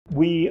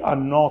we are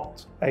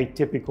not a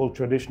typical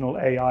traditional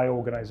AI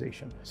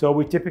organization. So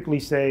we typically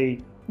say,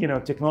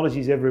 technology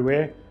is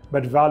everywhere,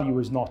 but value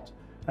is not.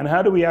 And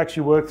how do we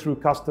actually work through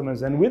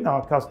customers and with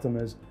our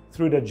customers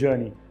through that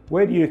journey?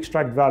 Where do you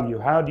extract value?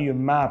 How do you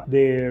map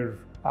their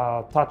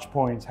touch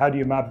points? How do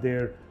you map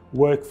their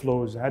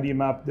workflows? How do you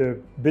map their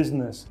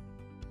business?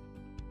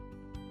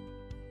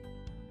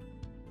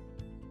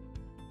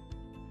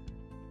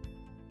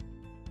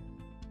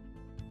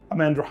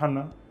 I'm Andrew,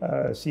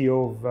 CEO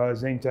of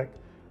Zain Tech,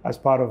 as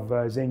part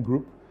of Zain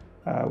Group.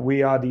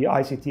 We are the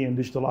ICT and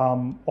digital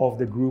arm of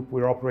the group.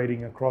 We're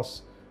operating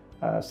across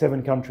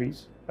 7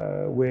 countries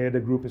where the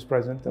group is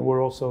present, and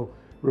we're also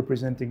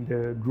representing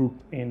the group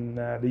in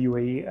the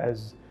UAE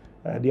as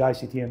the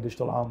ICT and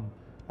digital arm,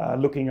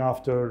 looking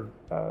after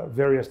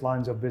various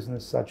lines of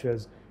business such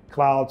as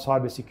cloud,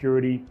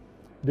 cybersecurity,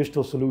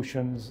 digital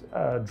solutions,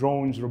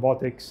 drones,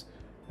 robotics,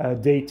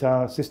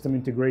 data, system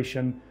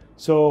integration.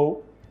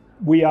 So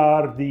we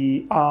are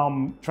the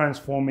arm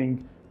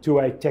transforming to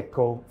a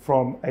techco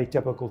from a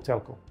typical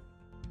telco.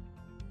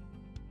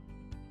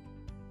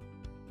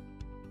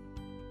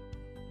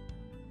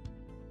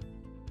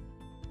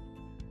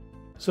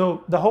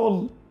 So the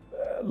whole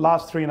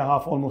last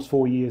 3.5, almost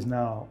 4 years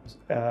now,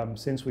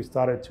 since we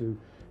started to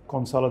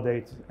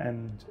consolidate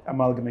and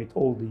amalgamate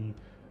all the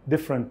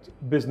different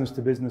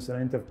business-to-business and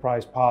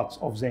enterprise parts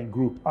of Zain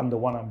Group under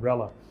one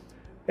umbrella,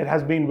 it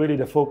has been really,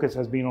 the focus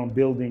has been on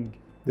building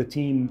the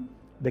team,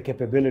 the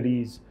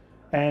capabilities,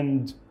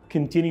 and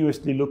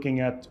continuously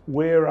looking at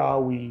where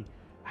are we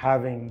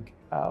having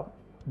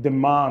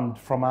demand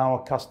from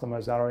our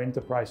customers, our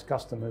enterprise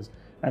customers,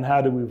 and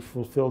how do we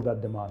fulfill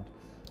that demand.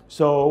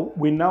 So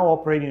we're now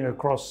operating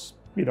across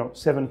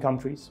 7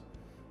 countries,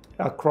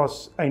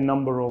 across a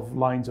number of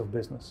lines of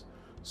business.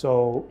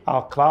 So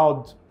our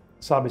cloud,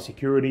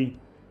 cybersecurity,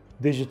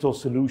 digital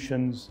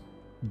solutions,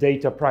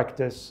 data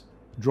practice,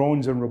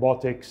 drones and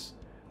robotics,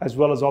 as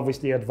well as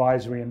obviously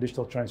advisory and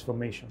digital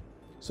transformation.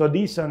 So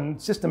these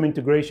and system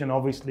integration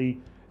obviously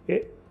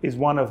is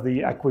one of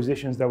the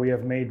acquisitions that we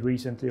have made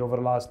recently over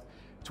the last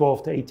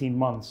 12 to 18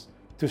 months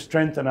to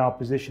strengthen our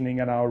positioning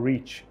and our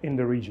reach in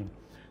the region.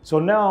 So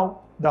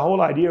now the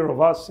whole idea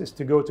of us is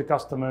to go to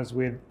customers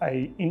with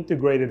an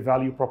integrated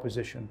value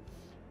proposition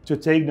to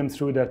take them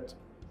through that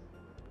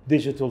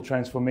digital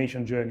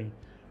transformation journey.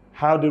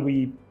 How do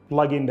we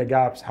plug in the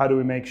gaps? How do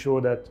we make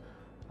sure that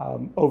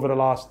over the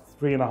last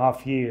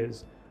 3.5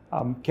 years,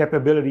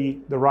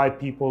 capability, the right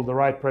people, the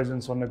right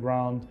presence on the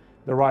ground,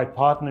 the right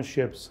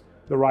partnerships,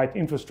 the right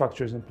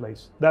infrastructures in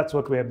place. That's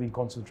what we have been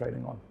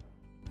concentrating on.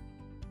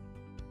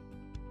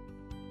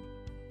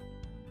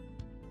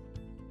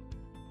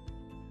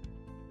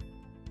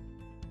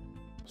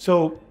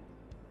 So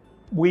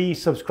we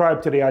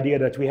subscribe to the idea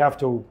that we have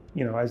to,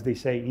 as they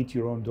say, eat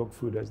your own dog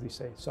food, as they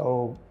say.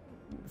 So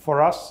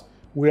for us,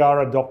 we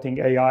are adopting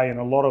AI in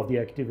a lot of the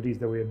activities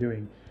that we are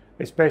doing,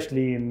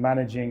 especially in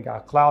managing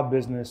our cloud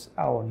business,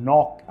 our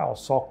NOC, our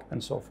SOC,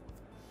 and so forth.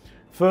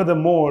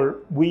 Furthermore,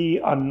 we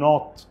are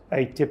not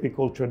a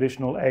typical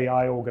traditional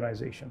AI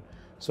organization.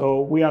 So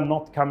we are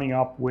not coming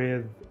up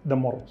with the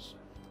models.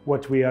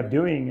 What we are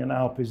doing in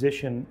our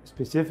position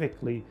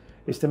specifically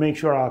is to make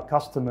sure our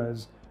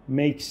customers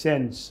make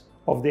sense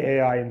of the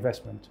AI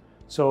investment.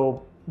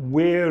 So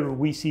where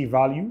we see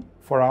value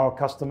for our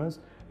customers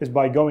is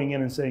by going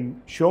in and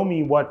saying, show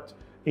me what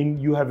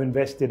you have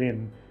invested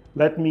in.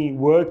 Let me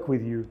work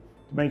with you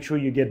to make sure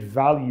you get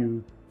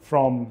value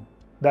from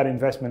that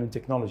investment in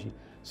technology.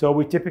 So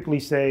we typically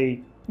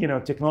say,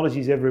 technology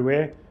is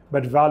everywhere,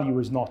 but value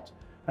is not.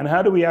 And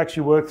how do we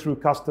actually work through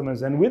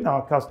customers and with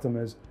our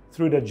customers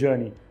through that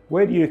journey?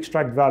 Where do you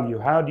extract value?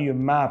 How do you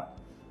map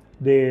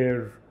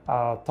their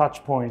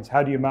touch points?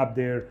 How do you map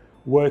their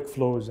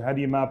workflows? How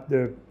do you map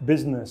their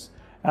business?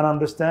 And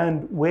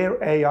understand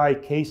where AI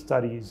case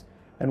studies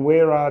and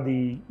where are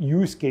the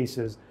use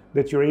cases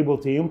that you're able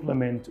to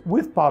implement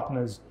with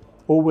partners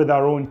or with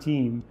our own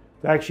team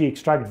to actually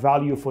extract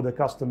value for the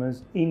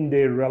customers in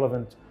their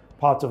relevant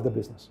parts of the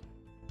business.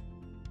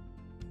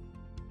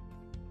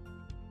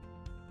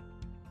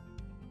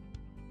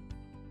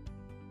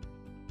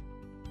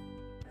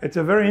 It's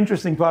a very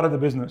interesting part of the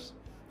business.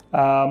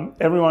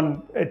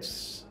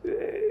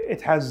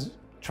 It has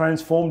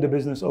transformed the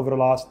business over the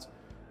last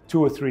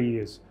 2 or 3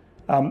 years.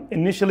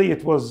 Initially,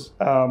 it was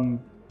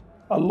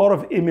a lot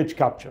of image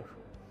capture.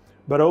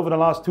 But over the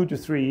last 2 to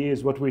 3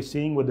 years, what we're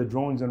seeing with the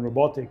drones and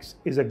robotics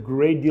is a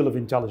great deal of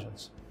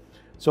intelligence.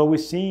 So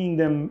we're seeing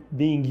them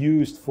being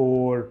used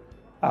for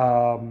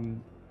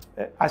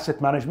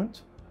asset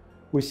management.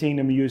 We're seeing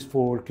them used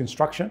for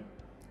construction.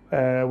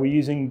 We're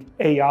using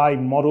AI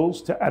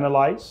models to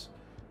analyze.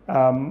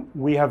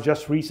 We have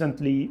just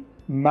recently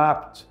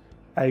mapped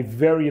a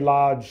very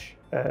large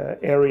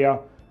area,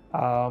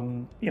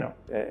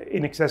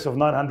 in excess of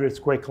 900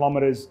 square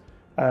kilometers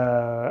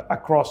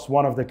across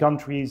one of the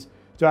countries,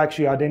 to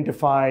actually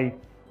identify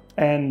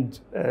and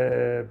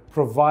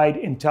provide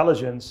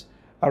intelligence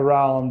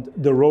around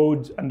the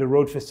roads and the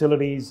road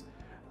facilities.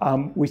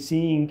 We're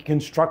seeing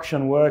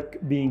construction work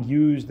being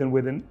used and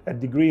with a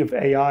degree of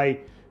AI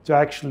to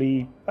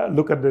actually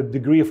look at the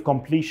degree of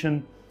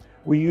completion.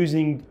 We're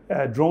using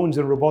drones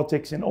and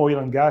robotics in oil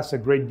and gas a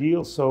great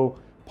deal. So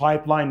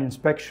pipeline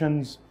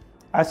inspections,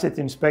 asset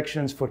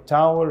inspections for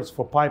towers,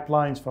 for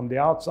pipelines from the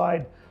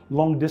outside,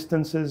 long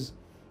distances.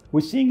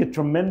 We're seeing a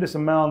tremendous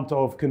amount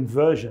of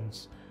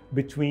conversions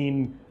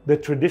between the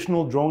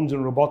traditional drones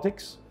and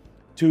robotics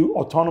to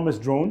autonomous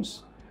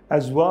drones,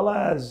 as well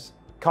as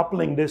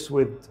coupling this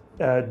with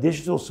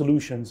digital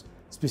solutions,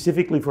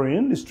 specifically for an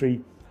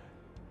industry,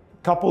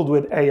 coupled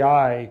with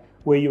AI,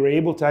 where you're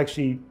able to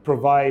actually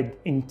provide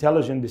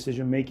intelligent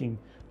decision-making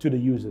to the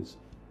users.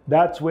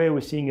 That's where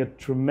we're seeing a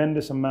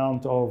tremendous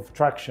amount of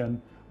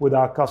traction with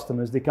our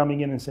customers. They're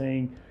coming in and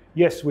saying,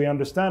 yes, we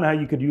understand how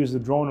you could use the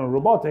drone or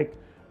robotic,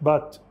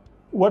 but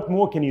what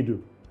more can you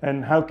do?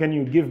 And how can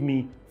you give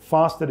me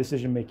faster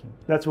decision-making?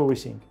 That's what we're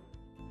seeing.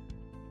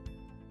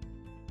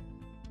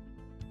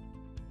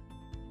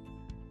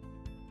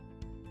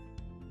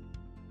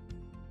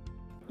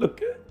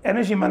 Look,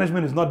 energy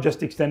management is not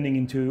just extending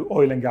into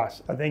oil and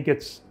gas. I think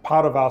it's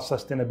part of our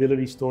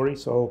sustainability story.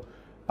 So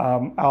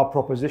our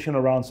proposition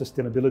around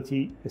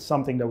sustainability is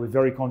something that we're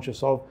very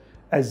conscious of.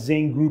 As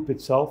Zain Group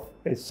itself,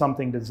 is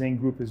something that Zain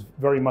Group is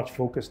very much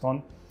focused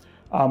on.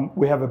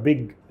 We have a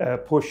big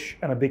push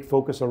and a big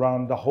focus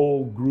around the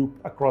whole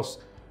group across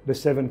the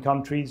 7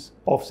 countries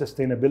of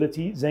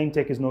sustainability. Zain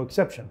Tech is no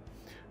exception.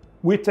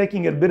 We're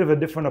taking a bit of a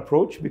different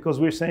approach because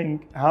we're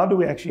saying, how do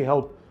we actually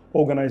help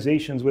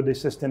organizations with their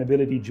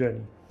sustainability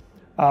journey?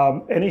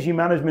 Energy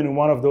management is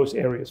one of those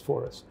areas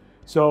for us.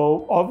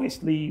 So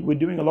obviously we're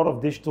doing a lot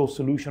of digital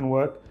solution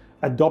work,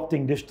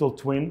 adopting digital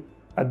twin,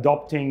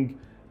 adopting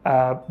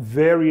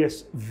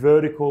various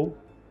vertical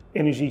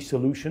energy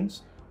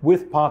solutions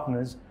with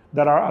partners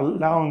that are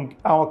allowing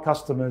our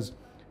customers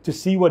to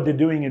see what they're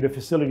doing in the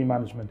facility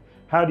management.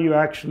 How do you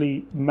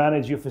actually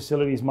manage your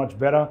facilities much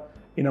better,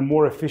 in a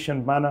more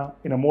efficient manner,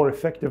 in a more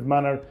effective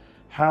manner?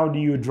 How do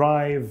you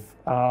drive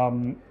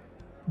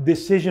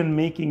decision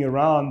making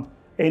around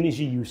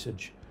energy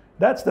usage?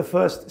 That's the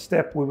first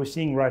step we were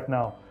seeing right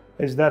now,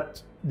 is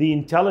that the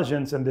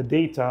intelligence and the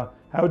data,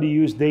 how do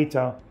you use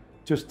data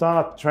to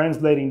start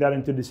translating that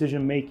into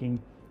decision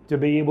making, to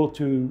be able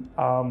to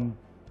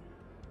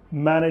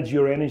manage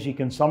your energy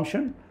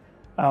consumption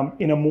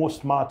in a more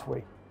smart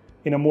way,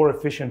 in a more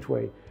efficient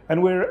way.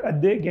 And we're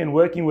again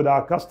working with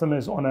our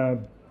customers on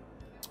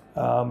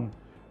a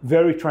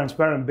very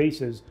transparent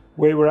basis,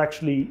 where we're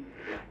actually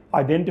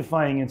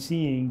identifying and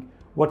seeing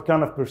what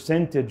kind of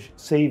percentage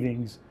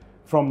savings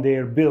from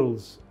their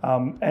bills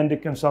and the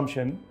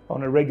consumption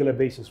on a regular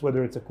basis,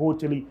 whether it's a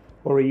quarterly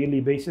or a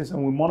yearly basis,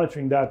 and we're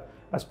monitoring that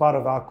as part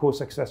of our core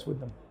success with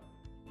them.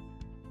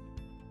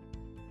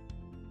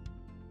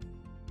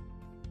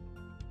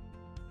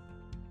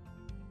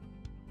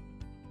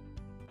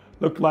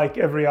 Look, like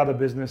every other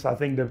business, I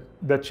think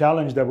the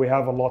challenge that we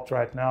have a lot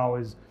right now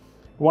is,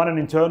 one is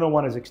internal,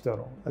 one is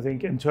external. I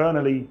think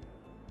internally,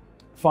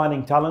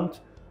 finding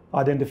talent,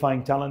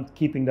 identifying talent,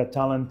 keeping that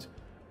talent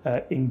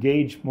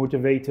engaged,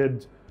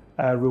 motivated,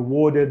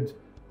 rewarded,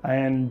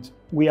 and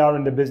we are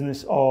in the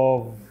business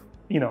of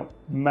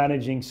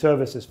managing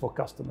services for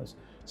customers.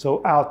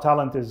 So our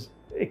talent is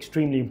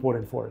extremely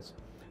important for us.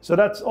 So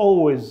that's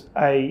always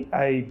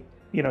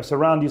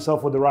surround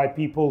yourself with the right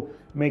people,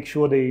 make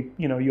sure they,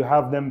 you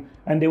have them,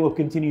 and they will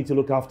continue to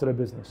look after the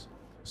business.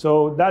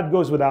 So that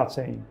goes without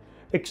saying.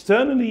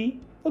 Externally,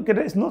 look,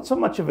 it's not so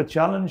much of a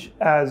challenge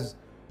as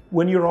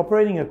when you're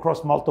operating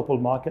across multiple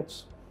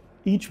markets.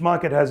 Each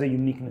market has a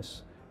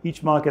uniqueness.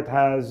 Each market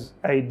has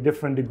a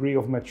different degree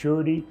of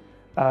maturity,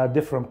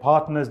 different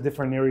partners,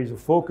 different areas of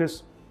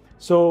focus.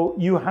 So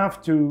you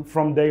have to,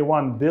 from day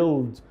one,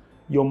 build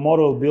your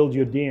model, build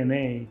your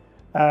DNA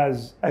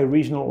as a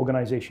regional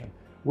organization.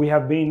 We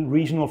have been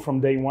regional from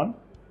day one.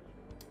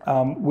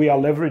 We are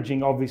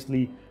leveraging,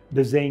 obviously,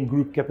 the Zain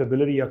Group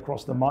capability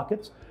across the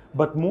markets,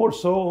 but more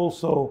so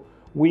also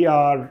we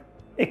are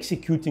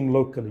executing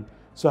locally.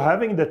 So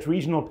having that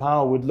regional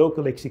power with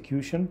local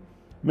execution,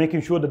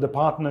 making sure that the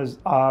partners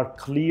are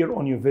clear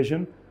on your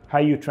vision, how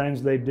you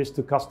translate this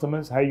to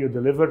customers, how you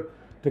deliver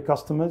to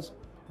customers,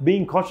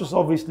 being conscious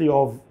obviously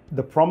of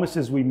the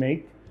promises we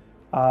make,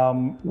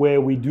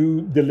 where we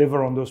do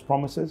deliver on those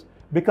promises,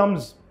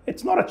 becomes,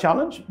 it's not a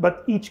challenge,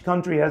 but each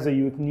country has a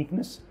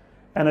uniqueness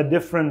and a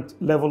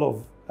different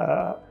level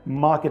of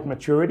market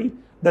maturity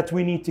that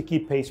we need to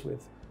keep pace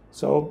with.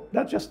 So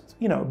that's just,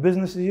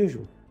 business as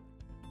usual.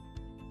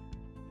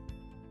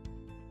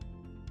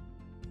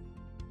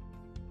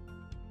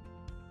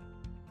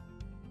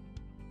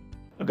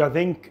 Look, I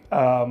think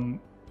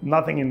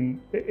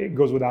it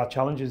goes without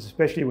challenges,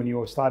 especially when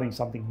you're starting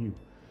something new.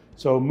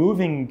 So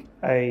moving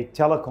a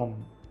telecom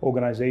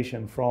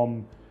organization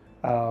from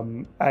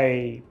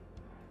a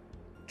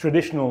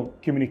traditional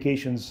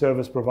communications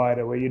service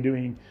provider where you're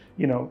doing,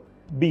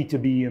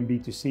 B2B and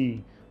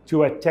B2C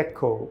to a tech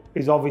co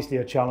is obviously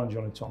a challenge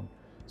on its own.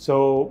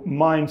 So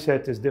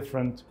mindset is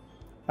different.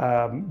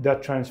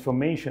 That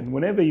transformation,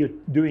 whenever you're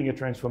doing a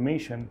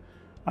transformation,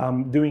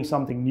 doing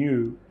something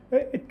new,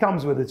 it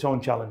comes with its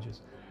own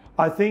challenges.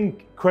 I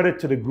think credit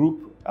to the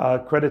group,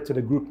 credit to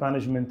the group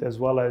management as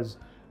well as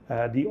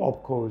the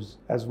opcos,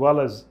 as well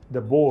as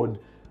the board.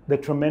 The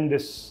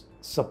tremendous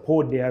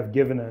support they have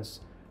given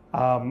us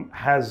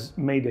has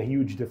made a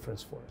huge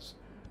difference for us.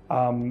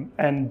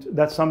 And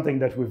that's something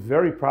that we're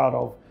very proud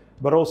of,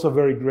 but also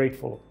very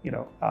grateful.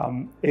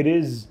 It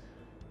is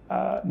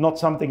not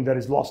something that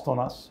is lost on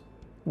us,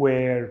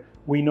 where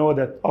we know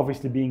that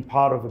obviously being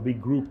part of a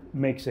big group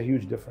makes a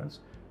huge difference.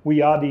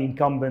 We are the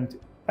incumbent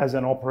as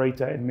an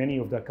operator in many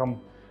of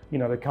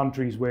the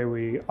countries where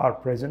we are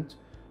present.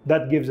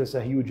 That gives us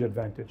a huge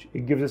advantage.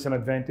 It gives us an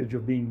advantage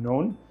of being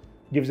known,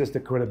 gives us the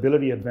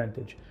credibility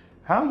advantage.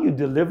 How you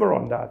deliver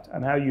on that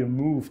and how you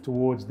move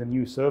towards the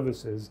new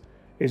services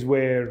is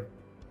where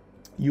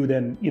you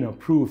then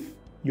prove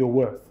your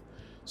worth.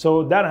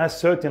 So that has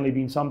certainly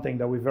been something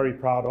that we're very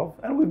proud of,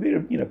 and we've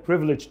been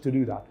privileged to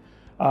do that.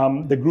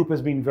 The group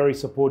has been very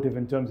supportive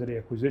in terms of the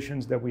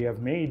acquisitions that we have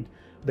made,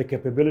 the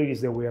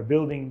capabilities that we are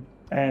building,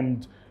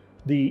 and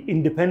the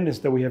independence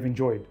that we have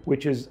enjoyed,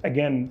 which is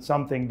again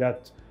something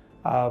that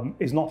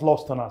is not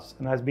lost on us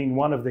and has been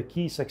one of the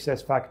key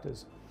success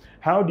factors.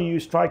 How do you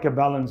strike a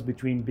balance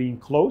between being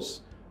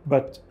close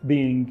but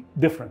being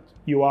different?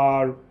 You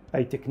are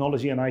a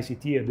technology and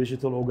ICT, a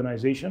digital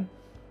organization.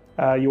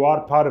 You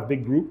are part of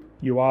big group.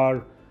 You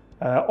are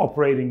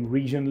operating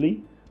regionally,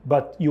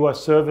 but you are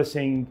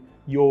servicing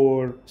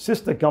your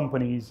sister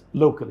companies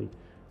locally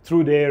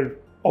through their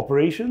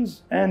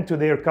operations and to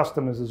their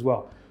customers as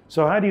well.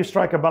 So how do you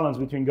strike a balance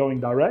between going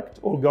direct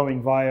or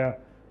going via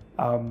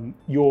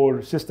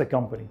your sister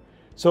company?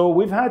 So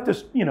we've had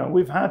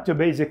to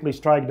basically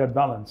strike that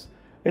balance.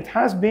 It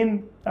has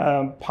been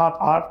part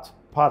art,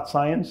 part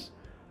science.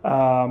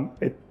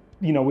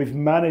 We've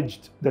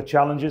managed the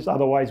challenges.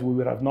 Otherwise, we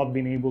would have not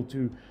been able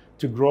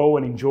to grow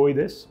and enjoy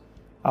this.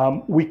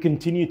 We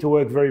continue to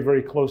work very,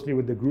 very closely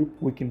with the group.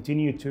 We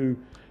continue to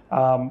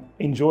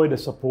enjoy the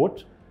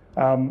support.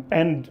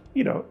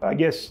 I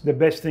guess the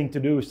best thing to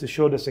do is to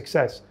show the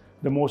success.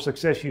 The more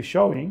success you're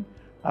showing,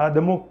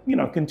 the more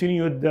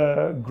continued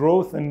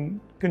growth and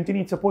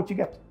continued support you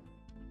get.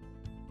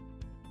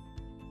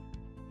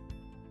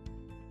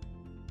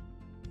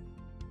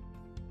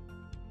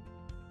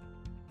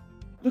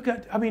 Look,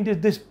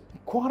 there's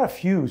quite a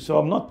few. So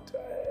I'm not.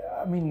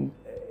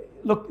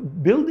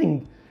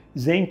 Building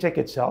ZaneTech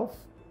itself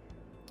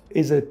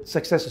is a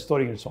success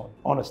story in its own.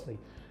 Honestly,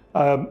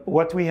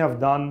 what we have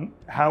done,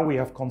 how we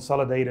have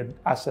consolidated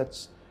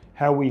assets,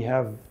 how we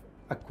have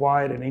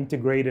acquired and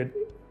integrated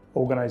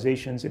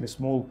organizations in a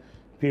small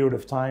period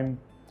of time,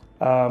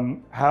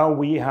 how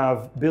we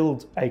have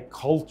built a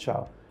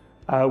culture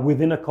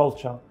within a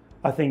culture.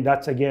 I think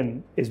that's,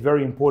 again, is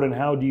very important.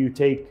 How do you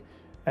take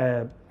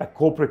a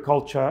corporate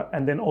culture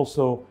and then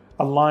also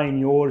align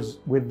yours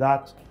with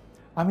that?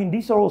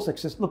 These are all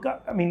success. Look,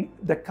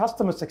 the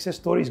customer success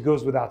stories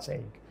goes without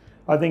saying.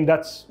 I think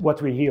that's what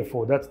we're here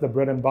for. That's the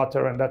bread and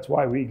butter, and that's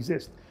why we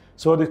exist.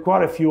 So there's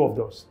quite a few of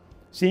those.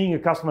 Seeing a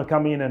customer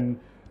come in and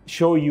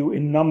show you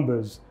in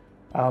numbers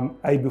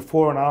a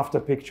before and after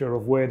picture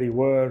of where they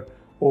were,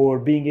 or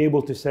being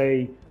able to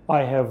say,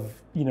 I have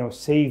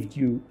saved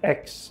you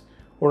X,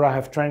 or I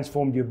have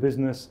transformed your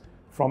business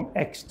from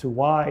X to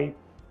Y.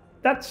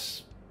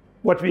 That's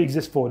what we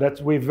exist for.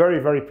 We're very,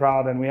 very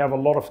proud, and we have a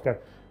lot of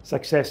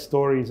success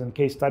stories and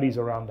case studies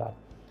around that.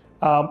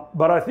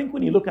 But I think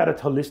when you look at it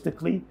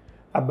holistically,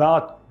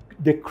 about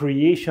the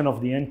creation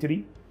of the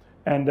entity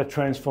and the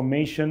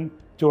transformation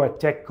to a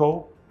tech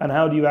co, and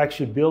how do you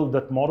actually build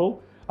that model,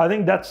 I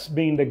think that's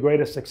been the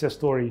greatest success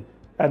story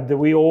and that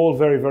we're all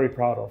very, very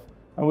proud of.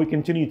 And we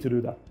continue to do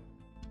that.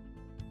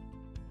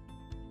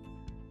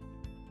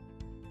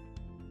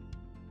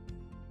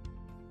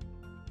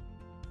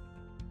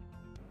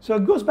 So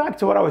it goes back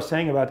to what I was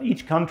saying about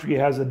each country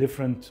has a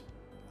different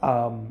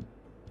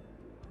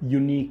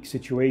unique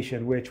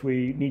situation which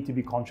we need to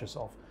be conscious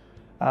of.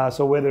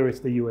 So whether it's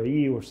the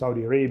UAE or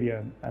Saudi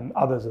Arabia and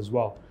others as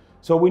well.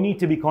 So we need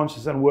to be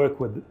conscious and work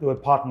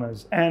with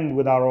partners and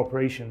with our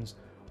operations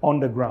on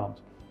the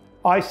ground.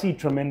 I see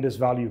tremendous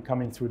value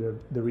coming through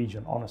the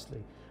region,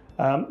 honestly.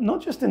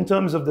 Not just in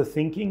terms of the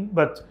thinking,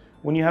 but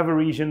when you have a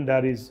region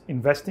that is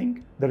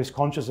investing, that is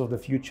conscious of the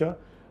future,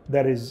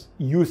 that is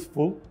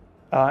youthful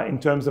in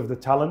terms of the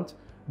talent,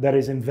 that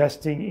is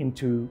investing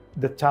into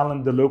the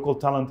talent, the local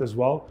talent as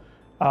well.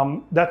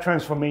 That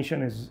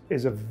transformation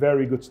is a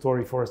very good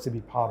story for us to be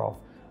part of.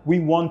 We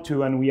want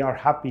to, and we are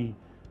happy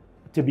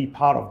to be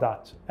part of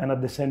that and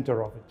at the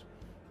center of it.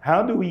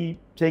 How do we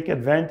take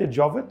advantage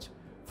of it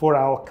for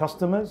our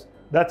customers?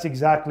 That's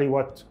exactly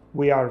what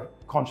we are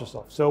conscious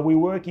of. So we're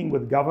working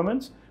with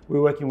governments,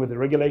 we're working with the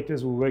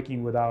regulators, we're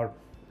working with our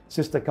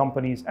sister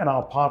companies and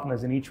our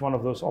partners in each one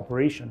of those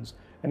operations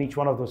and each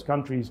one of those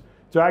countries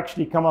to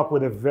actually come up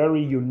with a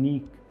very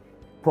unique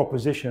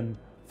proposition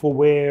for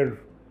where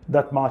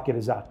that market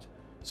is at.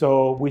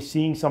 So we're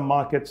seeing some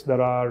markets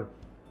that are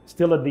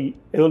still at the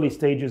early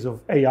stages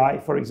of AI,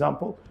 for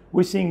example.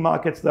 We're seeing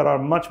markets that are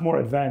much more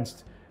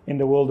advanced in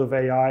the world of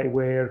AI,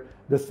 where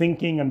the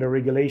thinking and the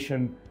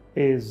regulation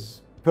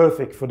is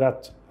perfect for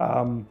that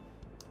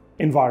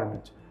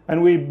environment.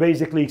 And we're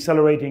basically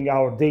accelerating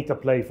our data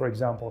play, for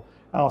example,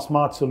 our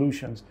smart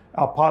solutions,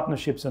 our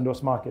partnerships in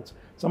those markets.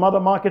 Some other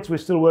markets we're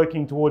still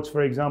working towards,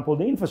 for example,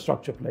 the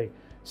infrastructure play,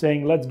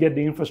 saying let's get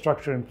the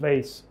infrastructure in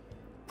place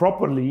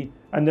properly,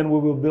 and then we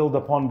will build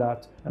upon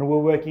that. And we're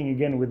working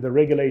again with the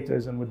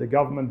regulators and with the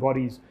government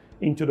bodies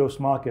into those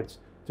markets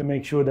to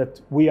make sure that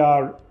we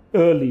are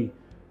early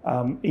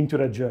into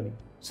that journey.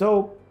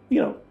 So,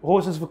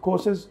 horses for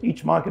courses,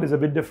 each market is a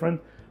bit different,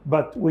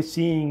 but we're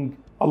seeing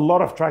a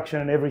lot of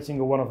traction in every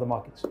single one of the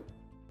markets.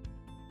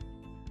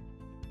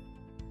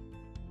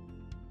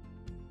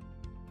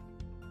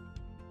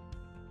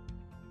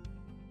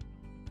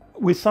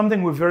 With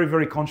something we're very,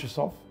 very conscious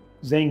of.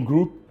 Zain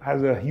Group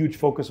has a huge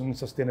focus on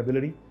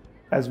sustainability,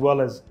 as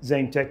well as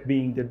Zain Tech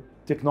being the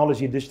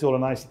technology, digital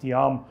and ICT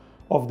arm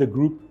of the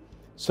group.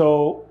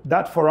 So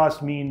that for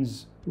us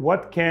means,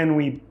 what can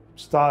we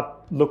start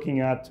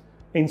looking at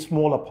in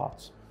smaller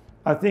parts?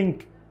 I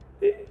think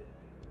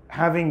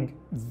having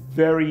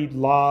very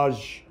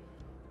large,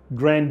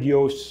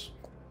 grandiose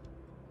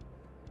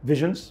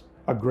visions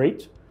are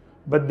great,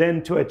 but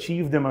then to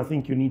achieve them, I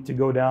think you need to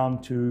go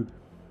down to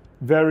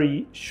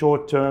very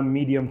short-term,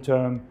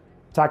 medium-term,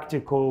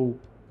 tactical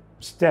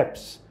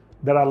steps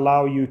that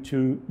allow you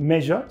to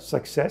measure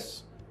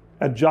success,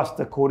 adjust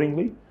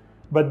accordingly,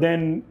 but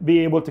then be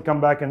able to come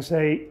back and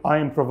say, I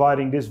am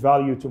providing this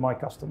value to my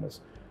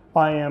customers.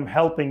 I am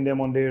helping them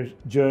on their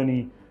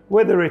journey,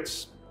 whether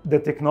it's the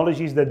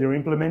technologies that they're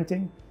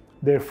implementing,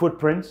 their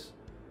footprints.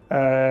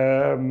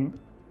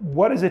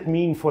 What does it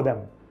mean for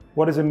them?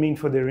 What does it mean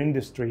for their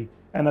industry?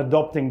 And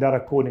adopting that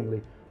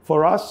accordingly.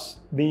 For us,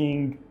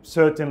 being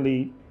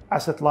certainly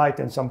asset light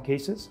in some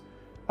cases,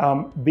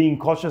 being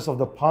cautious of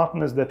the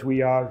partners that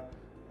we are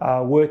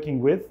working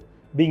with,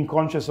 being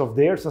conscious of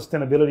their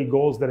sustainability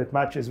goals that it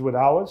matches with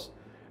ours,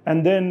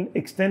 and then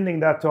extending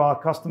that to our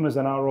customers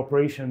and our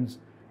operations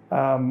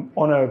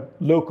on a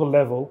local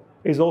level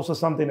is also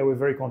something that we're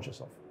very conscious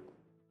of.